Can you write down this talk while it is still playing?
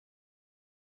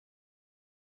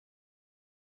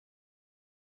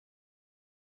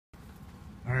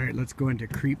Alright, let's go into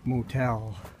Creep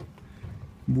Motel.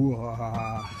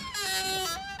 Whoa.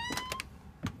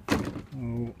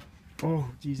 Oh,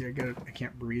 geez, I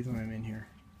can't breathe when I'm in here.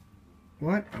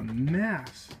 What a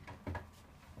mess.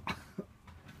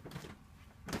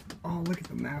 Oh, look at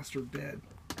the master bed.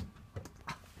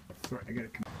 Sorry, I gotta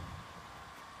come.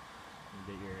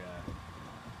 You get your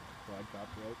quad cop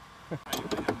rope.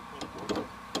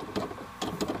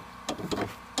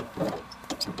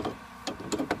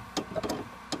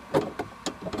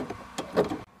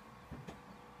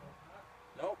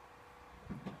 Nope.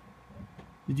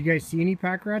 Did you guys see any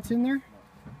pack rats in there?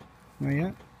 No. Not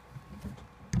yet?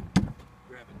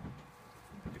 Grab it.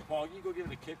 Hey, Paul, you go give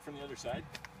it a kick from the other side.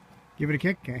 Give it a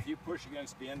kick? Okay. If you push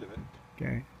against the end of it.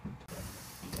 Okay.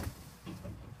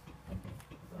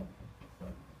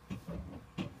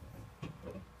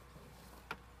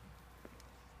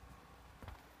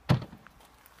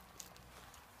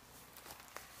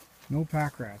 No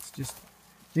pack rats, just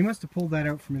they must have pulled that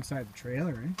out from inside the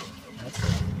trailer, eh?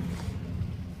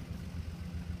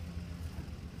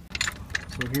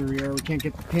 So here we are, we can't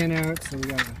get the pin out, so we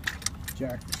gotta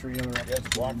jack the trailer up. You have to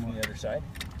block from the other side.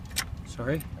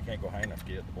 Sorry? I can't go high enough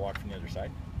to get the block from the other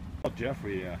side. Well, Jeff,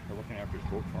 we are looking after his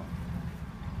boat for him.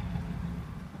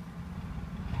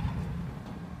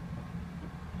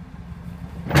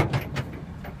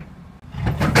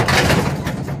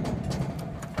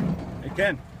 Hey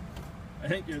Ken, I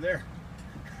think you're there.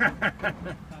 I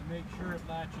make sure it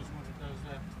latches when it does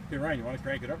that. Hey Ryan, you want to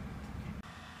crank it up?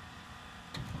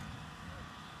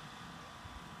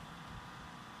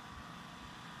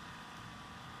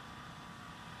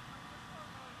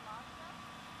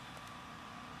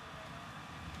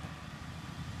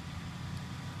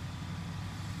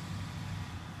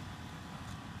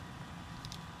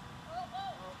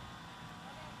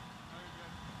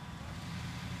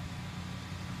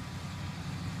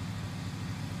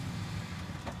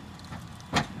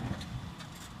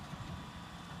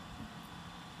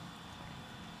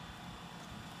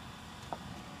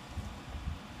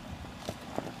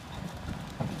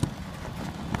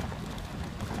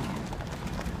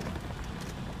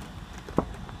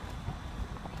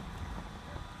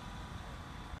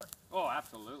 Oh,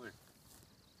 absolutely.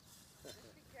 Just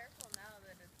be careful now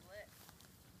that it's lit.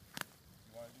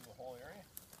 You want to do the whole area?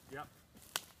 Yep.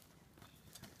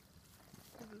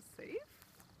 Is it safe?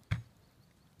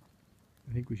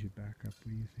 I think we should back up, what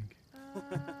do you think? No,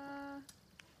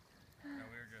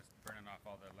 we were just burning off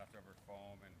all the leftover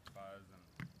foam and fuzz and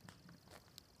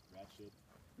Rat shit.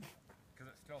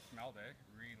 because it still smelled,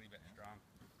 really bit strong.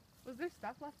 Was there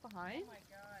stuff left behind? Oh my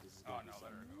god. Oh no,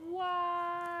 let her go.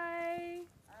 Why?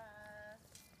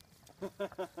 I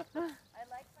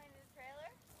like my new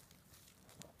trailer.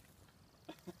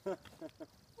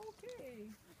 Okay.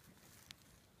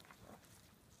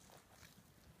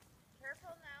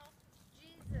 Careful now.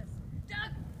 Jesus.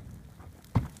 Doug!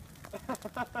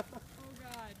 Oh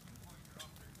god.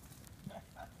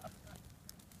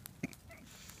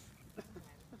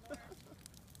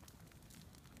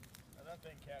 That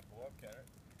thing can't go up, can it?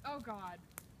 Oh god.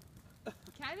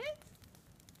 Can it?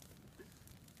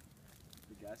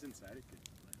 The gas inside it could.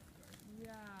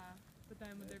 Yeah. But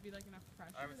then would there be like enough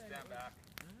pressure? I would that stand it would- back.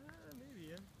 Maybe,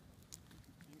 yeah.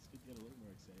 Things could get a little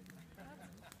more exciting.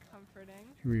 Comforting.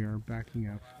 Here we are backing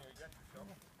up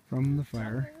from the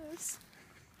fire. Yes.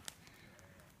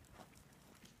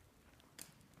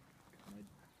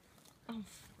 Oh, of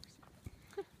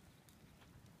course.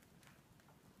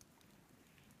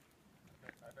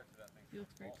 I bet you that thing. He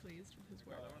looks very pleased with his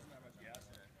work. There wasn't that much gas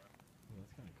in it. Well,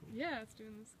 that's kind of cool. Yeah, it's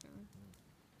doing this kind of.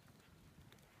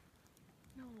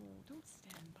 No, don't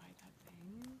stand by that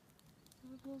thing.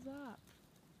 It pulls up.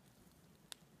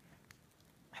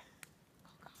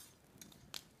 Oh god.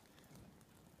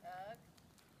 Doug.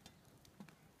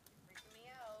 Freaking me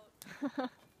out.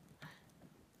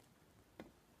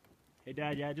 Hey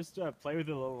Dad, yeah, just play with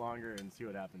it a little longer and see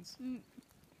what happens. Should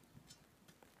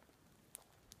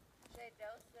I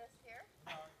dose this here?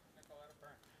 No, Nicole, let it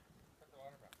burn. Put the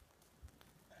water back.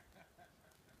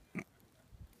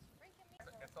 Freaking me.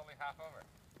 It's only half over.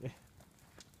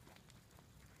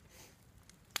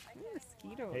 I can't even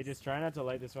Mosquitoes. Hey, just try not to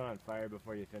light this one on fire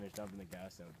before you finish dumping the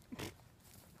gas out. You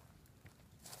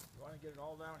want to get it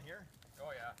all down here?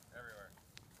 Oh yeah, everywhere.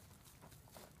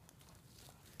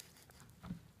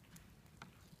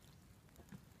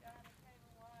 God, I can't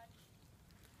even watch.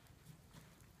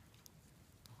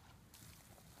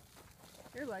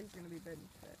 Your leg's gonna be big and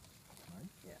fit. Mine?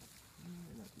 Yeah.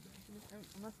 Not too bad.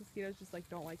 Unless mosquitoes just like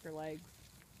don't like your legs.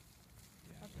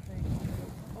 Yeah. That's the thing.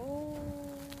 Oh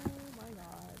my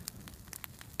god.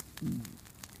 He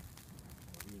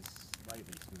was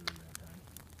slightly smooth that time.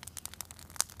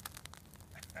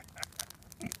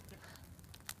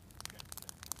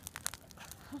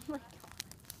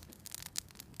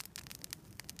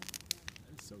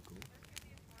 so cool.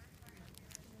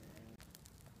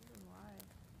 Why?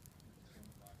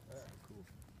 Cool.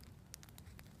 It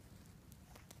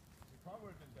probably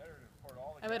would have been better to pour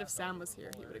all the I bet if gas Sam out was over the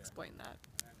here, whole he would area. explain that.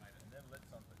 And then lit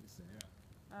something.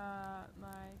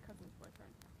 My cousin's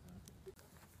boyfriend.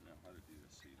 No, how to do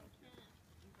this so you don't get it.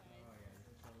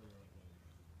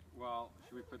 Well,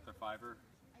 should we put the fiber?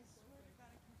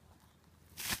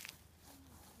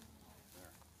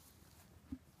 There.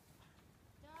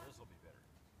 This will be better.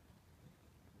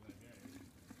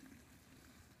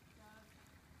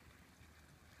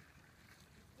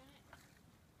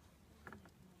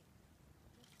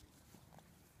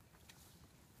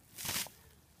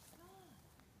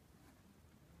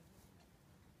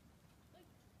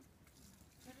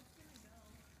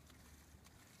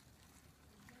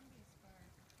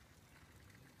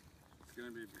 It's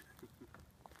gonna be.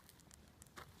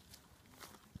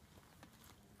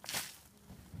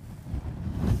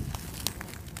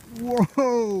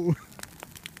 Whoa!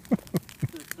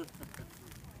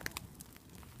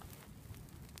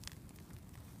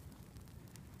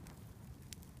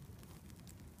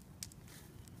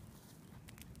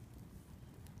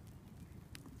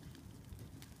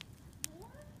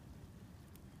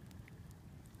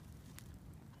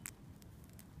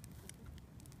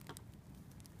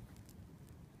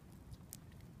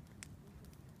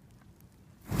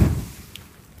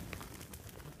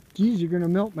 Geez, you're gonna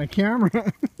melt my camera. I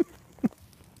think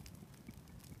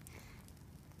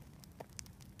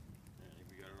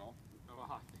we got it all.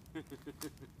 Oh,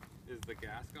 is the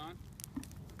gas gone?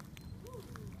 Oh,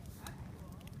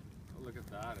 look at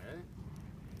that, eh?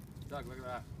 Doug, look at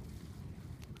that.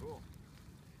 Cool.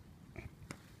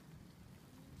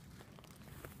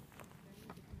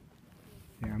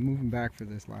 Yeah, I'm moving back for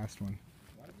this last one.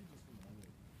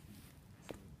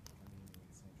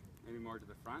 Maybe more to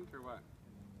the front or what?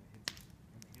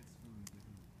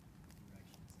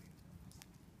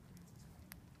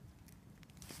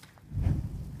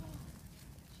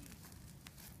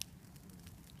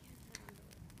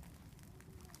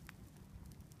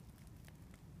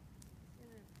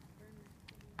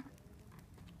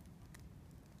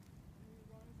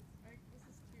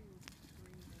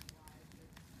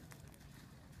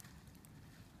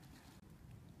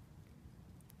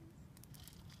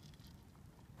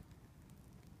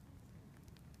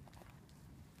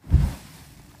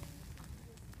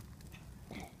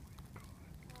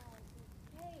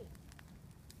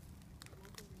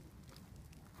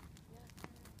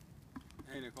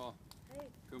 Hey Nicole. Hey.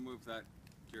 Go move that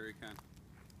jerry can.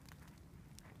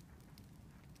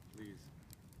 Please.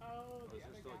 Oh, is there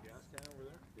still a gas can over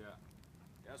there? Yeah.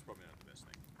 That's probably not the best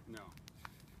thing. No.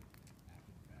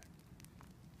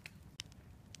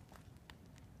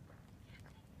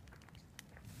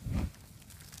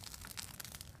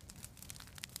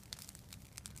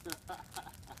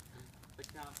 The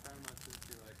count time must just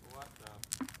be like, what the?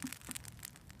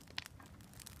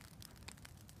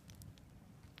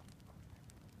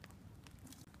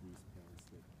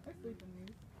 I sleep in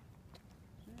these.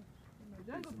 Sure. In my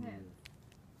jungle pants.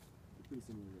 Pretty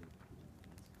similar to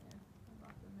Yeah, I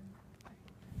bought them in.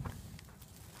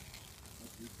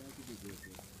 these guys would be good if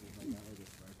I got like a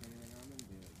spark or anything on them,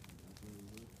 they like melt really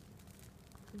good.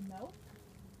 Melt?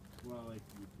 Well, like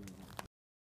you can